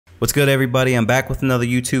What's good, everybody? I'm back with another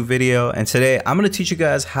YouTube video, and today I'm going to teach you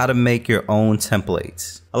guys how to make your own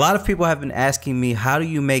templates. A lot of people have been asking me, how do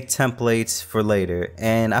you make templates for later?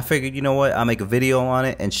 And I figured, you know what, I'll make a video on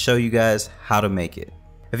it and show you guys how to make it.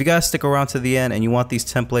 If you guys stick around to the end and you want these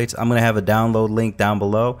templates, I'm going to have a download link down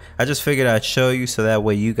below. I just figured I'd show you so that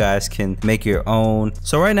way you guys can make your own.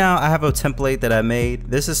 So right now I have a template that I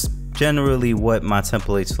made. This is generally what my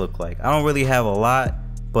templates look like. I don't really have a lot,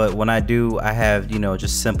 but when I do, I have, you know,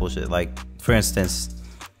 just simple shit. Like, for instance,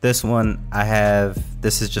 this one I have,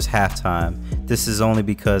 this is just halftime. This is only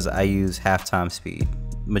because I use halftime speed.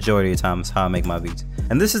 Majority of the time is how I make my beats.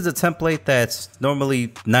 And this is the template that's normally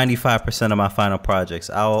 95% of my final projects.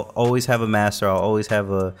 I'll always have a master, I'll always have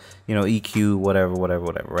a, you know, EQ, whatever,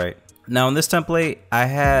 right? Now in this template, I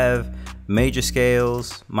have major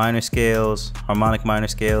scales, minor scales, harmonic minor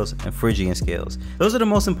scales, and Phrygian scales. Those are the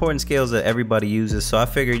most important scales that everybody uses, so I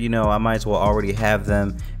figured, you know, I might as well already have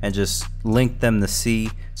them and just link them to C,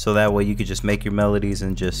 so that way you could just make your melodies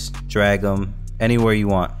and just drag them anywhere you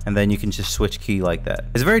want, and then you can just switch key like that.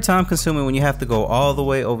 It's very time consuming when you have to go all the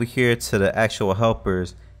way over here to the actual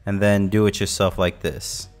helpers and then do it yourself like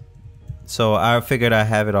this. So I figured I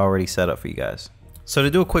have it already set up for you guys. So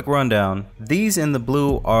to do a quick rundown, these in the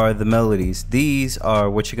blue are the melodies. These are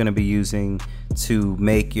what you're going to be using to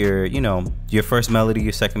make your, you know, your first melody,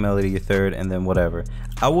 your second melody, your third, and then whatever.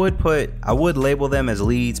 I would label them as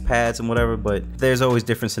leads, pads, and whatever, but there's always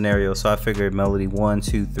different scenarios, so I figured melody 1,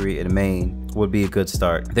 2, 3, and main would be a good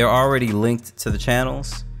start. They're already linked to the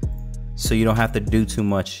channels, so you don't have to do too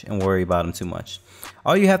much and worry about them too much.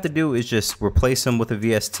 All you have to do is just replace them with a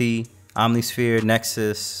VST, Omnisphere,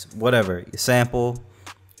 Nexus, whatever, sample,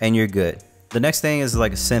 and you're good. The next thing is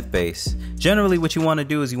like a synth bass. Generally what you want to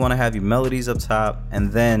do is you want to have your melodies up top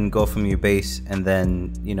and then go from your bass and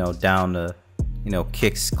then, you know, down to, you know,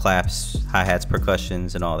 kicks, claps, hi-hats,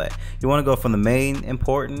 percussions, and all that. You want to go from the main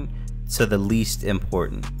important to the least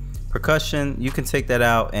important. Percussion, you can take that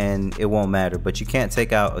out and it won't matter, but you can't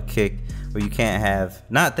take out a kick, or you can't have,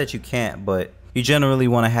 not that you can't, but you generally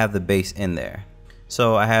want to have the bass in there.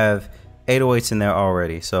 So I have 808s in there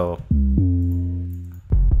already, so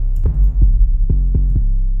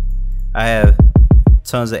I have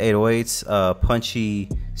tons of 808s, punchy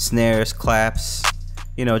snares, claps,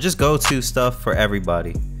 you know, just go-to stuff for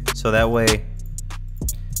everybody. So that way,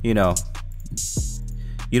 you know,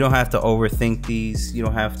 you don't have to overthink these, you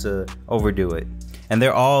don't have to overdo it. And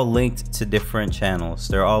they're all linked to different channels.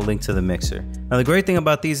 They're all linked to the mixer. Now the great thing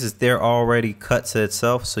about these is they're already cut to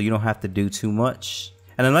itself, so you don't have to do too much.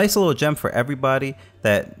 And a nice little gem for everybody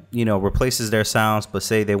that, you know, replaces their sounds, but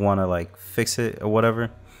say they want to like fix it or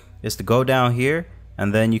whatever, is to go down here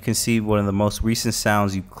and then you can see one of the most recent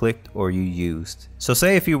sounds you clicked or you used. So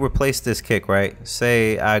say if you replace this kick, right?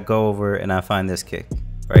 Say I go over and I find this kick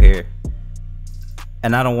right here,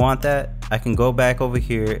 and I don't want that, I can go back over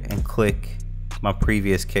here and click my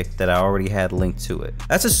previous kick that I already had linked to it.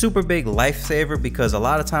 That's a super big lifesaver, because a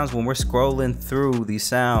lot of times when we're scrolling through these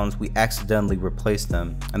sounds, we accidentally replace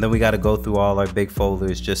them, and then we got to go through all our big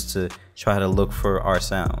folders just to try to look for our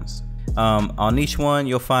sounds. On each one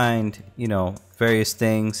you'll find, you know, various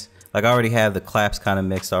things. Like I already have the claps kind of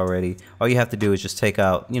mixed already. All you have to do is just take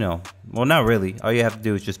out, you know, well, not really, all you have to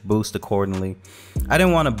do is just boost accordingly. I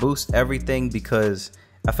didn't want to boost everything because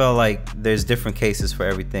I felt like there's different cases for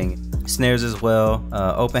everything. Snares as well,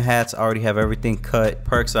 open hats, I already have everything cut.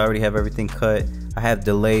 Perks, I already have everything cut. I have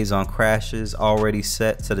delays on crashes already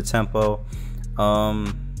set to the tempo.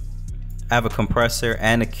 I have a compressor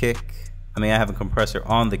and a kick. I have a compressor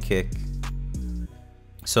on the kick,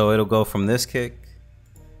 so it'll go from this kick,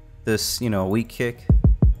 this, you know, weak kick,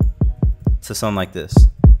 to something like this,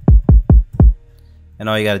 and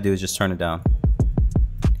all you got to do is just turn it down.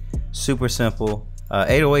 Super simple.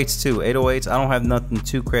 808s too. 808s, I don't have nothing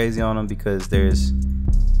too crazy on them because there's,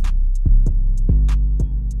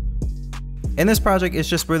 in this project it's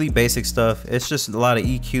just really basic stuff. It's just a lot of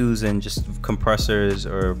EQs and just compressors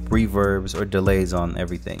or reverbs or delays on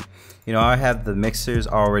everything. You know, I have the mixers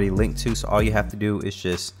already linked to, so all you have to do is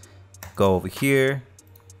just go over here,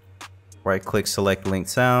 right click, select link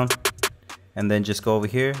sound, and then just go over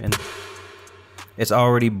here and it's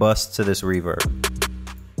already bussed to this reverb,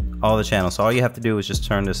 all the channels. So all you have to do is just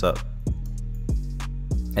turn this up.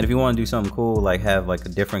 And if you want to do something cool, like have like a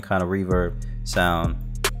different kind of reverb sound,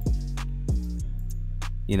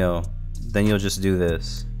 you know, then you'll just do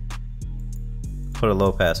this, put a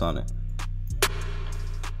low pass on it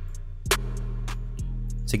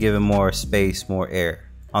to give it more space, more air.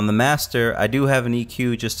 On the master, I do have an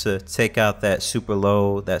EQ just to take out that super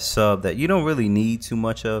low, that sub that you don't really need too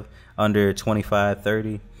much of, under 25,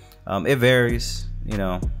 30. It varies, you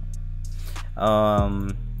know.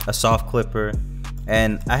 a soft clipper,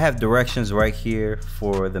 and I have directions right here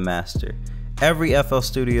for the master. Every FL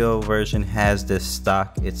Studio version has this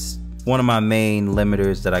stock. It's one of my main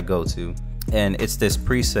limiters that I go to, and it's this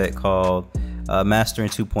preset called Mastering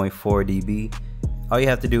 2.4 dB. All you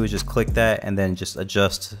have to do is just click that and then just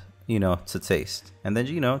adjust, you know, to taste, and then,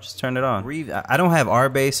 you know, just turn it on. I don't have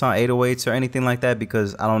R-Bass on 808s or anything like that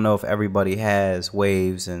because I don't know if everybody has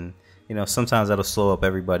waves, and you know, sometimes that'll slow up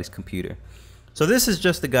everybody's computer. So this is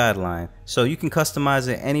just the guideline, so you can customize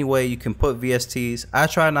it any way. You can put VSTs. I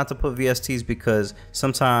try not to put VSTs because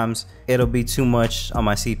sometimes it'll be too much on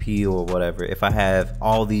my CPU or whatever if I have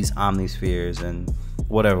all these Omnispheres and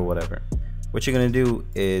whatever. What you're gonna do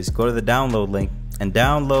is go to the download link and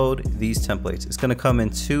download these templates. It's gonna come in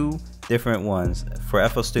 2 different ones for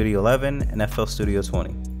FL Studio 11 and FL Studio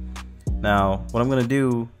 20. Now, what I'm gonna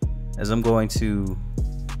do is I'm going to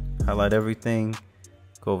highlight everything,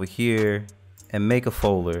 go over here, and make a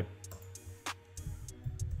folder.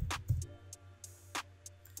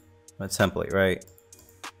 A template, right?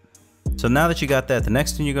 So now that you got that, the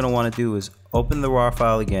next thing you're gonna wanna do is open the RAW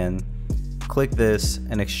file again, click this,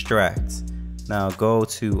 and extract. Now go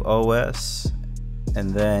to OS,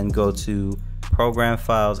 and then go to Program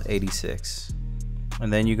Files 86.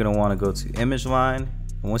 And then you're gonna wanna go to Image Line.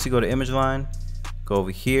 And once you go to Image Line, go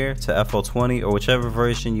over here to FL20 or whichever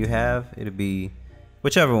version you have. It'll be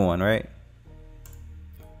whichever one, right?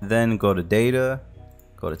 Then go to Data,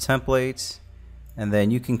 go to Templates, and then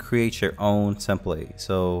you can create your own template.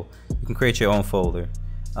 So you can create your own folder.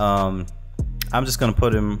 I'm just gonna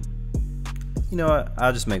put them, you know what,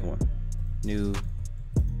 I'll just make one. New.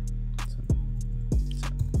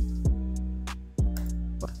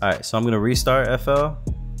 Alright, so I'm gonna restart FL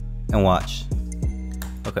and watch.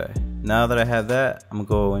 Okay, now that I have that, I'm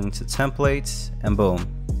going to Templates, and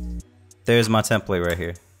boom, there's my template right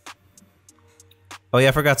here. Oh yeah,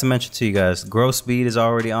 I forgot to mention to you guys, growth speed is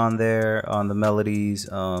already on there, on the melodies,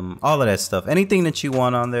 all of that stuff. Anything that you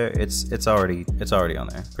want on there, it's already on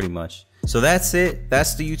there, pretty much. So that's it.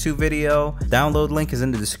 That's the YouTube video. Download link is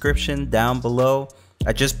in the description down below.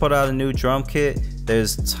 I just put out a new drum kit.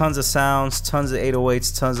 There's tons of sounds, tons of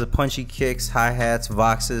 808s, tons of punchy kicks, hi-hats,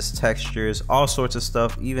 voxes, textures, all sorts of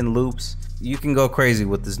stuff, even loops. You can go crazy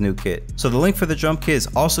with this new kit. So the link for the drum kit is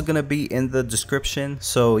also gonna be in the description.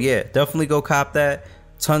 So yeah, definitely go cop that.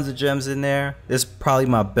 Tons of gems in there. This is probably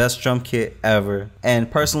my best drum kit ever. And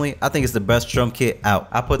personally, I think it's the best drum kit out.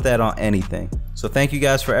 I put that on anything. So thank you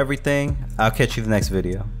guys for everything. I'll catch you in the next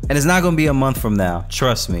video. And it's not gonna be a month from now.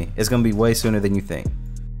 Trust me, it's gonna be way sooner than you think.